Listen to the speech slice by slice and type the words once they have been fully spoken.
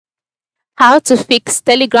How to fix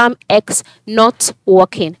Telegram X not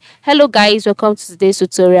working. Hello guys, welcome to today's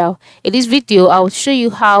tutorial. In this video I will show you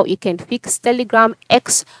how you can fix Telegram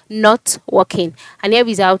X not working, and here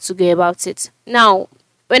is how to go about it. Now,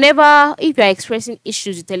 if you are experiencing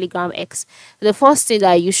issues with Telegram X, the first thing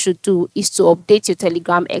that you should do is to update your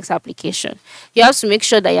Telegram X application. You have to make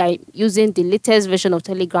sure that you are using the latest version of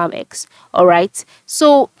Telegram X. All right,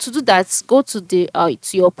 so to do that, go to to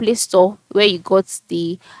your Play Store where you got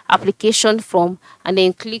the application from, and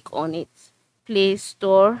then click on it. Play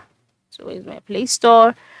Store. So where's my Play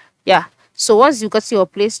Store? Yeah, so once you got to your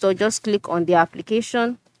Play Store, just click on the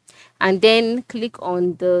application and then click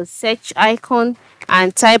on the search icon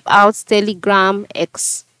and type out Telegram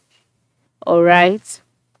X. All right,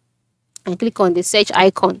 and click on the search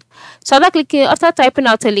icon. So after typing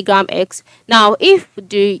out Telegram X, now if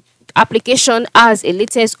the application has a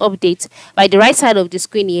latest update, by the right side of the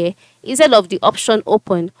screen here, instead of the option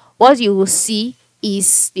open, what you will see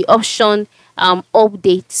is the option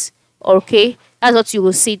update. Okay, that's what you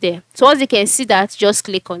will see there. So once you can see that, just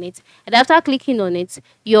click on it, and after clicking on it,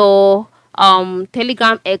 your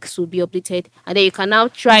Telegram X will be updated, and then you can now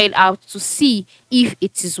try it out to see if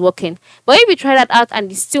it is working. But if you try that out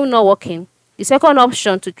and it's still not working, the second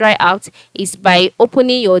option to try out is by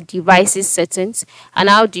opening your device's settings. And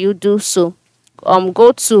how do you do so?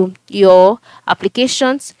 Go to your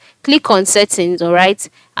applications, click on settings, all right,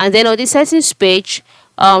 and then on the settings page,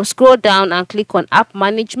 scroll down and click on app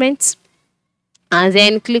management, and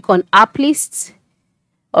then click on app list.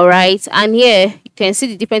 All right, and here you can see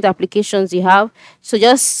the different applications you have. So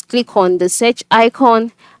just click on the search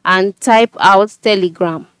icon and type out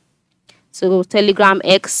Telegram. So Telegram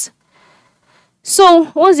X.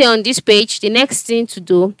 So once you're on this page, the next thing to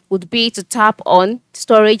do would be to tap on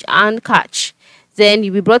storage and cache. Then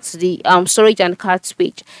you'll be brought to the storage and cache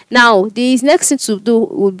page. Now, the next thing to do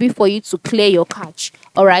would be for you to clear your cache.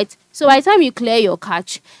 All right, so by the time you clear your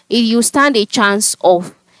cache, you stand a chance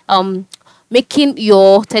of making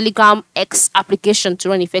your Telegram X application to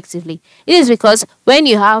run effectively. It is because when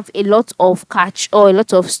you have a lot of cache or a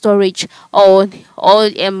lot of storage or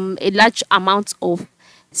a large amount of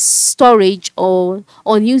storage or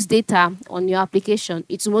unused data on your application,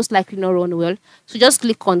 it's most likely not run well. So just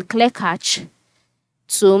click on clear cache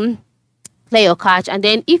to clear your cache, and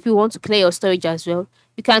then if you want to clear your storage as well,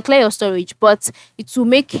 you can clear your storage, but it will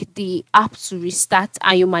make the app to restart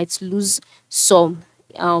and you might lose some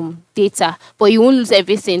data, but you won't lose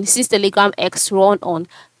everything since Telegram X run on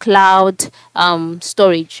cloud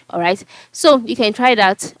storage. All right, so you can try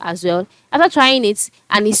that as well. After trying it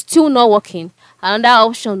and it's still not working, another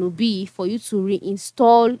option will be for you to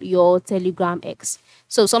reinstall your Telegram X.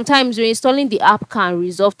 So sometimes reinstalling the app can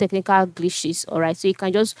resolve technical glitches. All right, so you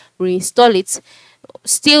can just reinstall it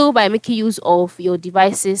still by making use of your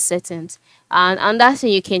device's settings. And another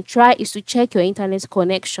thing you can try is to check your internet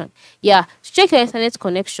connection. Yeah, to check your internet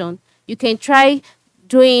connection, you can try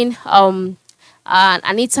doing an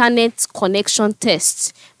internet connection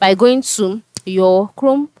test by going to your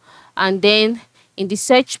Chrome, and then in the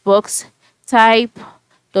search box type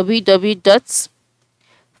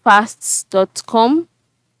www.fast.com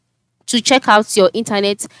to check out your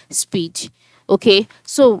internet speed. Okay,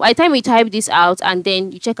 so by the time you type this out and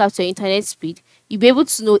then you check out your internet speed, you'll be able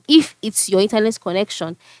to know if it's your internet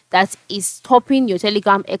connection that is stopping your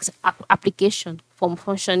Telegram X application from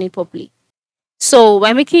functioning properly. So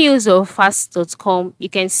by making use of fast.com, you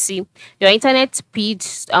can see your internet speed,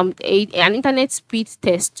 an internet speed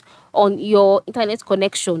test on your internet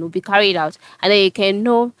connection will be carried out, and then you can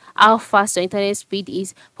know how fast your internet speed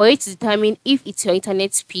is for you to determine if it's your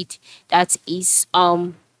internet speed that is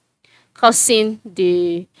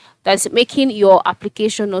that's making your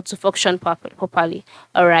application not to function properly.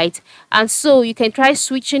 All right, and so you can try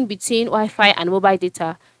switching between Wi-Fi and mobile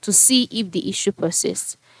data to see if the issue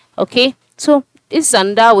persists. Okay, so this is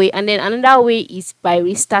another way, and then another way is by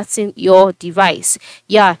restarting your device.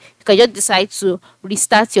 Yeah, you can just decide to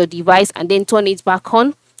restart your device and then turn it back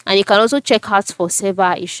on, and you can also check out for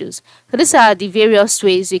server issues. So these are the various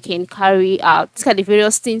ways you can carry out. These are the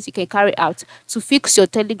various things you can carry out to fix your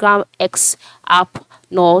Telegram X app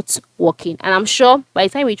not working. And I'm sure by the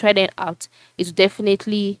time we try them out, it will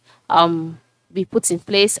definitely be put in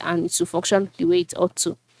place and it will function the way it ought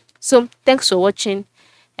to. So thanks for watching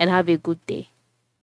and have a good day.